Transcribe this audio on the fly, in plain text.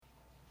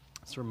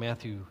It's from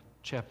Matthew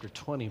chapter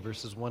 20,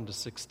 verses 1 to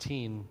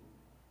 16.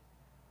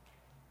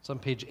 It's on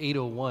page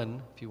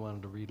 801, if you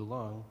wanted to read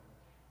along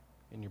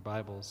in your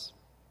Bibles.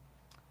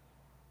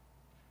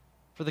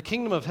 For the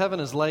kingdom of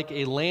heaven is like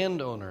a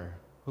landowner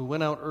who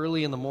went out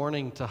early in the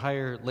morning to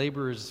hire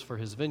laborers for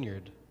his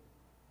vineyard.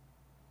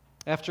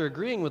 After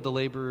agreeing with the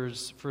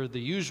laborers for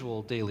the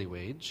usual daily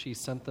wage, he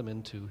sent them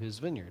into his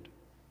vineyard.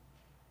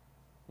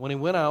 When he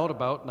went out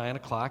about 9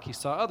 o'clock, he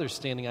saw others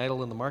standing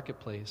idle in the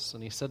marketplace,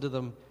 and he said to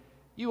them,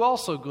 "You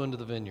also go into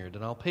the vineyard,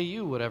 and I'll pay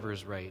you whatever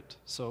is right."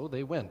 So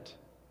they went.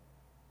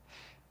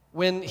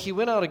 When he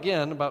went out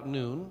again about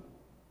noon,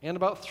 and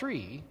about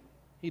 3,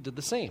 he did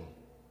the same.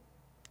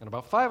 And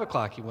about 5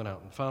 o'clock he went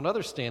out and found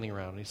others standing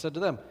around, and he said to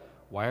them,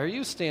 "Why are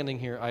you standing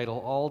here idle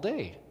all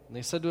day?" And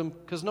they said to him,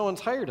 "Because no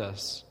one's hired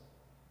us."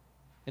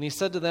 And he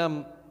said to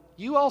them,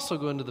 "You also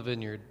go into the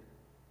vineyard."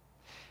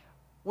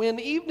 When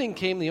evening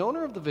came, the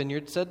owner of the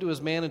vineyard said to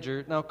his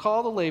manager, "Now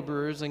call the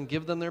laborers and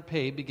give them their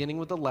pay, beginning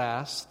with the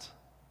last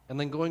and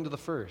then going to the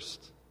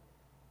first."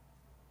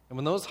 And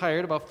when those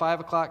hired about 5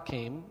 o'clock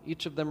came,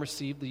 each of them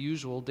received the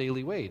usual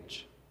daily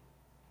wage.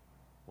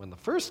 When the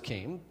first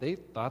came, they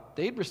thought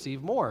they'd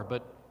receive more,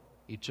 but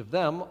each of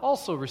them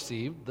also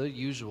received the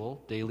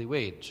usual daily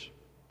wage.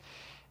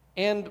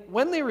 And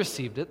when they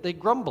received it, they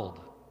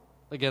grumbled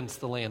against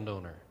the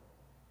landowner,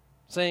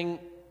 saying,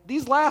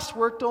 "These last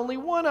worked only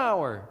 1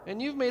 hour,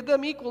 and you've made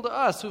them equal to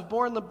us who've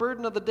borne the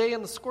burden of the day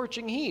in the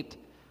scorching heat."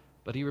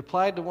 But he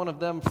replied to one of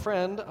them,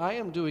 "Friend, I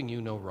am doing you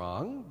no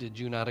wrong. Did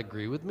you not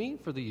agree with me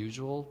for the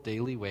usual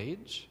daily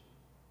wage?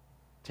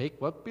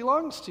 Take what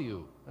belongs to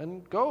you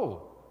and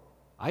go.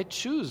 I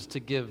choose to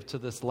give to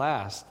this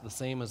last the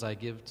same as I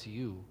give to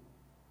you.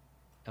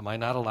 Am I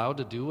not allowed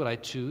to do what I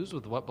choose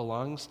with what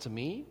belongs to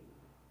me?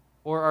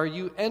 Or are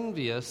you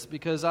envious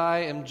because I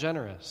am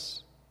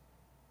generous?"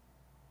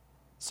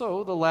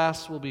 So the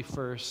last will be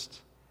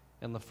first,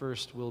 and the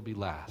first will be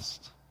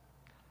last.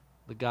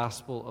 The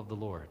gospel of the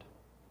Lord.